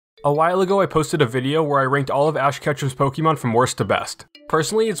A while ago I posted a video where I ranked all of Ash Ketchum's Pokemon from worst to best.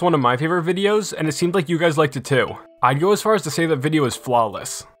 Personally, it's one of my favorite videos, and it seemed like you guys liked it too. I'd go as far as to say that video is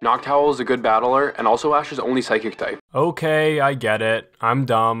flawless. Noctowl is a good battler, and also Ash's only psychic type. Okay, I get it. I'm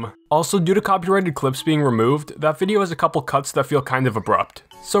dumb. Also, due to copyrighted clips being removed, that video has a couple cuts that feel kind of abrupt.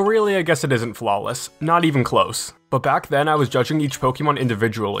 So really, I guess it isn't flawless. Not even close. But back then, I was judging each Pokemon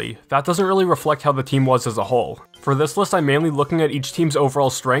individually. That doesn't really reflect how the team was as a whole. For this list, I'm mainly looking at each team's overall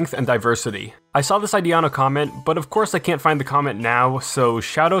strength and diversity. I saw this idea on a comment, but of course I can't find the comment now, so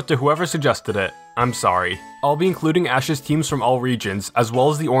shout out to whoever suggested it. I'm sorry. I'll be including Ash's teams from all regions, as well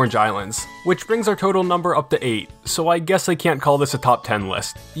as the Orange Islands, which brings our total number up to 8, so I guess I can't call this a top 10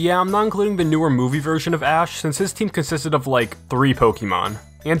 list. Yeah, I'm not including the newer movie version of Ash, since his team consisted of like 3 Pokemon.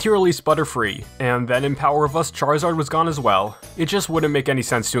 Anti-release Butterfree, and then in Power of Us, Charizard was gone as well. It just wouldn't make any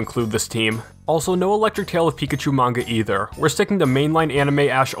sense to include this team. Also, no Electric Tail of Pikachu manga either. We're sticking to mainline anime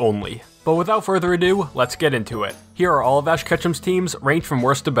Ash only. But without further ado, let's get into it. Here are all of Ash Ketchum's teams, ranked from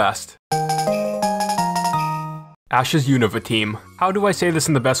worst to best. Ash's Unova team. How do I say this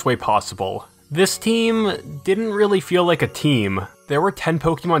in the best way possible? This team didn't really feel like a team. There were 10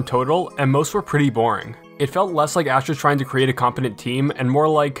 Pokemon total, and most were pretty boring. It felt less like Ash was trying to create a competent team, and more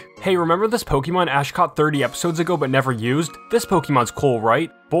like, hey, remember this Pokemon Ash caught 30 episodes ago but never used? This Pokemon's cool, right?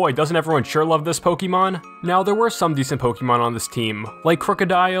 Boy, doesn't everyone sure love this Pokemon? Now, there were some decent Pokemon on this team, like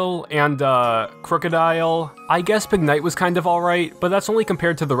Crocodile and, Crocodile. I guess Pignite was kind of alright, but that's only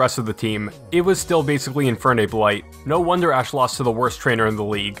compared to the rest of the team. It was still basically Infernape Blight. No wonder Ash lost to the worst trainer in the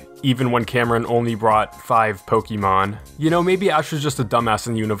league, even when Cameron only brought 5 Pokemon. You know, maybe Ash was just a dumbass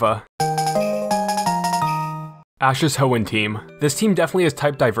in Unova. Ash's Hoenn team. This team definitely has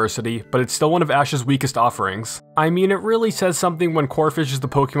type diversity, but it's still one of Ash's weakest offerings. I mean, it really says something when Corphish is the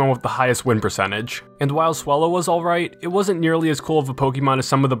Pokemon with the highest win percentage. And while Swellow was alright, it wasn't nearly as cool of a Pokemon as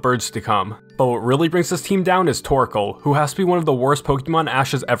some of the birds to come. But what really brings this team down is Torkoal, who has to be one of the worst Pokemon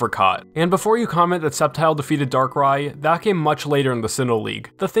Ash has ever caught. And before you comment that Sceptile defeated Darkrai, that came much later in the Sinnoh League.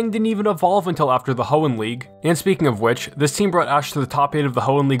 The thing didn't even evolve until after the Hoenn League. And speaking of which, this team brought Ash to the top 8 of the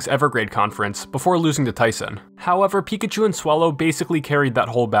Hoenn League's Evergrade Conference, before losing to Tyson. However, Pikachu and Swellow basically carried that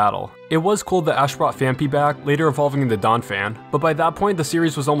whole battle. It was cool that Ash brought Phanpy back, later evolving into Donphan, but by that point the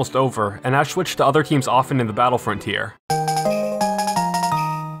series was almost over, and Ash switched to other teams often in the Battle Frontier.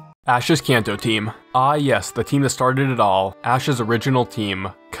 Ash's Kanto team. Ah yes, the team that started it all, Ash's original team.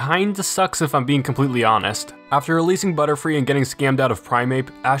 Kinda sucks if I'm being completely honest. After releasing Butterfree and getting scammed out of Primeape,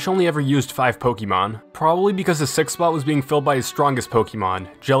 Ash only ever used 5 Pokemon. Probably because his 6th spot was being filled by his strongest Pokemon,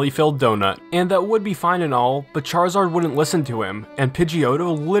 Jelly-filled Donut. And that would be fine and all, but Charizard wouldn't listen to him, and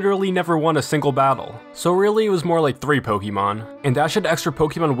Pidgeotto literally never won a single battle. So really it was more like 3 Pokemon. And Ash had extra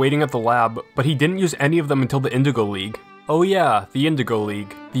Pokemon waiting at the lab, but he didn't use any of them until the Indigo League. Oh yeah, the Indigo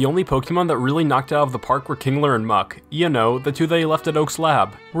League. The only Pokemon that really knocked out of the park were Kingler and Muck. You know, the 2 that he left at Oak's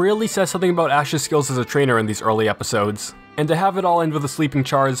lab. Really says something about Ash's skills as a trainer in these early episodes. And to have it all end with a sleeping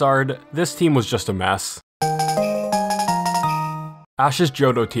Charizard, this team was just a mess. Ash's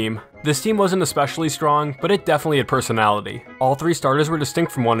Johto team. This team wasn't especially strong, but it definitely had personality. All 3 starters were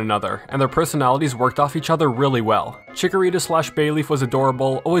distinct from one another, and their personalities worked off each other really well. Chikorita/Bayleaf was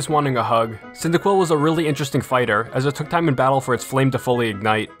adorable, always wanting a hug. Cyndaquil was a really interesting fighter, as it took time in battle for its flame to fully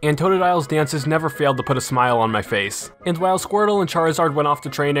ignite, and Totodile's dances never failed to put a smile on my face. And while Squirtle and Charizard went off to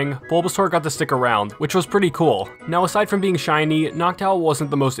training, Bulbasaur got to stick around, which was pretty cool. Now aside from being shiny, Noctowl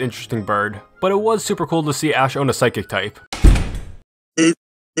wasn't the most interesting bird, but it was super cool to see Ash own a psychic type.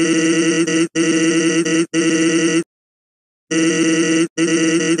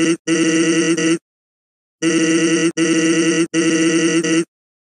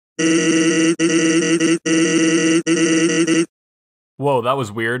 Whoa, that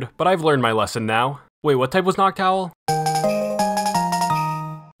was weird, but I've learned my lesson now. Wait, what type was Noctowl?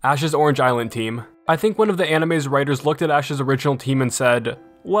 Ash's Orange Island team. I think one of the anime's writers looked at Ash's original team and said,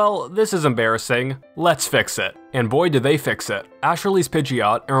 well, this is embarrassing. Let's fix it. And boy did they fix it. Ash released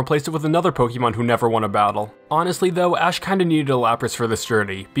Pidgeot and replaced it with another Pokemon who never won a battle. Honestly though, Ash kinda needed a Lapras for this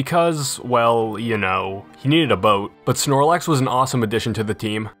journey, because, well, you know, he needed a boat. But Snorlax was an awesome addition to the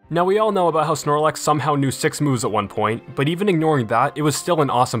team. Now we all know about how Snorlax somehow knew 6 moves at one point, but even ignoring that, it was still an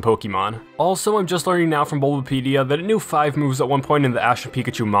awesome Pokemon. Also, I'm just learning now from Bulbapedia that it knew 5 moves at one point in the Ash and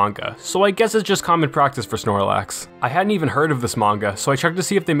Pikachu manga, so I guess it's just common practice for Snorlax. I hadn't even heard of this manga, so I checked to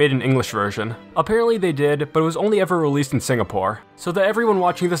see if they made an English version. Apparently they did, but it was only ever released in Singapore. So to everyone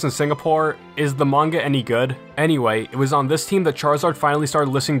watching this in Singapore, is the manga any good? Anyway, it was on this team that Charizard finally started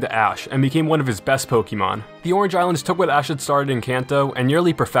listening to Ash and became one of his best Pokemon. The Orange Islands took what Ash had started in Kanto and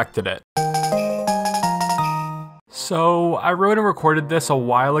nearly perfected it. So, I wrote and recorded this a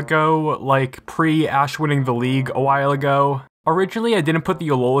while ago, like pre-Ash winning the league a while ago. Originally, I didn't put the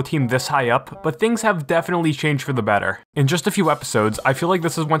Alola team this high up, but things have definitely changed for the better. In just a few episodes, I feel like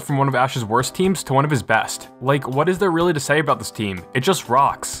this has went from one of Ash's worst teams to one of his best. Like, what is there really to say about this team? It just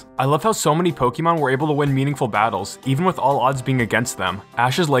rocks. I love how so many Pokemon were able to win meaningful battles, even with all odds being against them.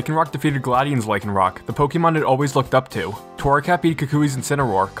 Ash's Lycanroc defeated Gladian's Lycanroc, the Pokemon it always looked up to. Torracat beat Kukui's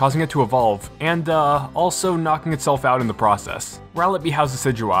Incineroar, causing it to evolve, and also knocking itself out in the process. Rowlet beat How's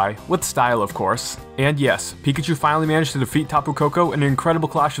Decidueye, with style of course. And yes, Pikachu finally managed to defeat Tapu Koko in an incredible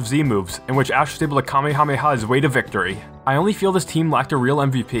clash of Z moves, in which Ash was able to Kamehameha his way to victory. I only feel this team lacked a real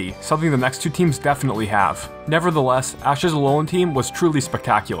MVP, something the next two teams definitely have. Nevertheless, Ash's Alolan team was truly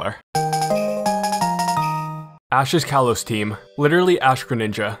spectacular. Ash's Kalos team, literally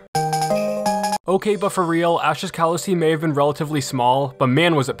ash-greninja. Okay, but for real, Ash's Kalos team may have been relatively small, but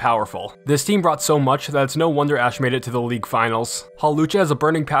man was it powerful. This team brought so much that it's no wonder Ash made it to the league finals. Hawlucha has a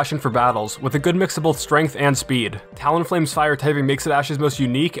burning passion for battles, with a good mix of both strength and speed. Talonflame's fire typing makes it Ash's most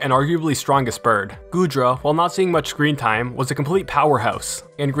unique and arguably strongest bird. Goodra, while not seeing much screen time, was a complete powerhouse.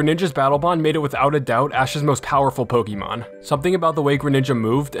 And Greninja's Battle Bond made it without a doubt Ash's most powerful Pokemon. Something about the way Greninja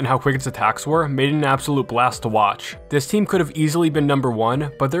moved and how quick its attacks were made it an absolute blast to watch. This team could have easily been number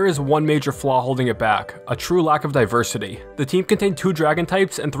 1, but there is one major flaw holding it back, a true lack of diversity. The team contained 2 dragon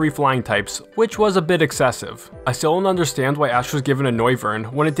types and 3 flying types, which was a bit excessive. I still don't understand why Ash was given a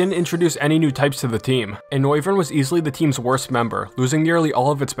Noivern when it didn't introduce any new types to the team, and Noivern was easily the team's worst member, losing nearly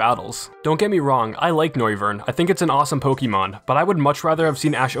all of its battles. Don't get me wrong, I like Noivern, I think it's an awesome Pokemon, but I would much rather have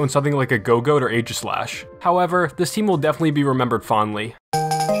seen Ash own something like a Go-Goat or Aegislash. However, this team will definitely be remembered fondly.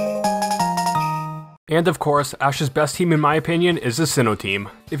 And of course, Ash's best team in my opinion is the Sinnoh team.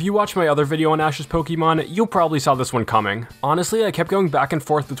 If you watched my other video on Ash's Pokemon, you probably saw this one coming. Honestly, I kept going back and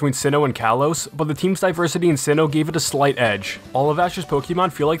forth between Sinnoh and Kalos, but the team's diversity in Sinnoh gave it a slight edge. All of Ash's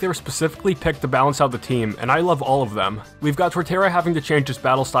Pokemon feel like they were specifically picked to balance out the team, and I love all of them. We've got Torterra having to change its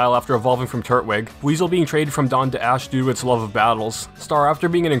battle style after evolving from Turtwig, Weasel being traded from Dawn to Ash due to its love of battles, Staraptor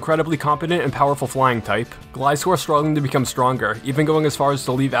being an incredibly competent and powerful flying type, Gliscor struggling to become stronger, even going as far as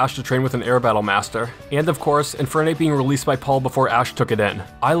to leave Ash to train with an Air Battle Master, and of course, Infernape being released by Paul before Ash took it in.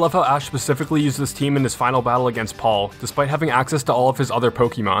 I love how Ash specifically used this team in his final battle against Paul, despite having access to all of his other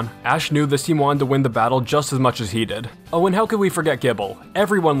Pokemon. Ash knew this team wanted to win the battle just as much as he did. Oh, and how could we forget Gible?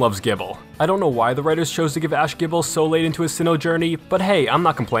 Everyone loves Gible. I don't know why the writers chose to give Ash Gible so late into his Sinnoh journey, but hey, I'm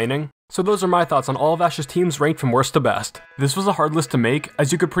not complaining. So those are my thoughts on all of Ash's teams ranked from worst to best. This was a hard list to make,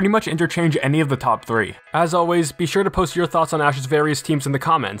 as you could pretty much interchange any of the top 3. As always, be sure to post your thoughts on Ash's various teams in the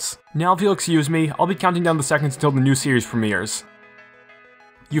comments. Now if you'll excuse me, I'll be counting down the seconds until the new series premieres.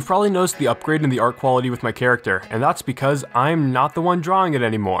 You've probably noticed the upgrade in the art quality with my character, and that's because I'm not the one drawing it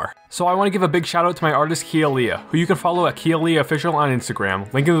anymore. So I want to give a big shout out to my artist Kialia, who you can follow at KialiaOfficial on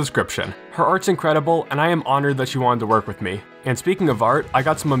Instagram, link in the description. Her art's incredible, and I am honored that she wanted to work with me. And speaking of art, I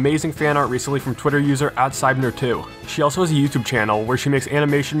got some amazing fan art recently from Twitter user @Cybner too. She also has a YouTube channel where she makes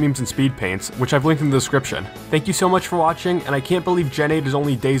animation memes and speed paints, which I've linked in the description. Thank you so much for watching, and I can't believe Gen 8 is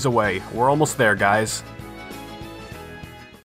only days away. We're almost there, guys.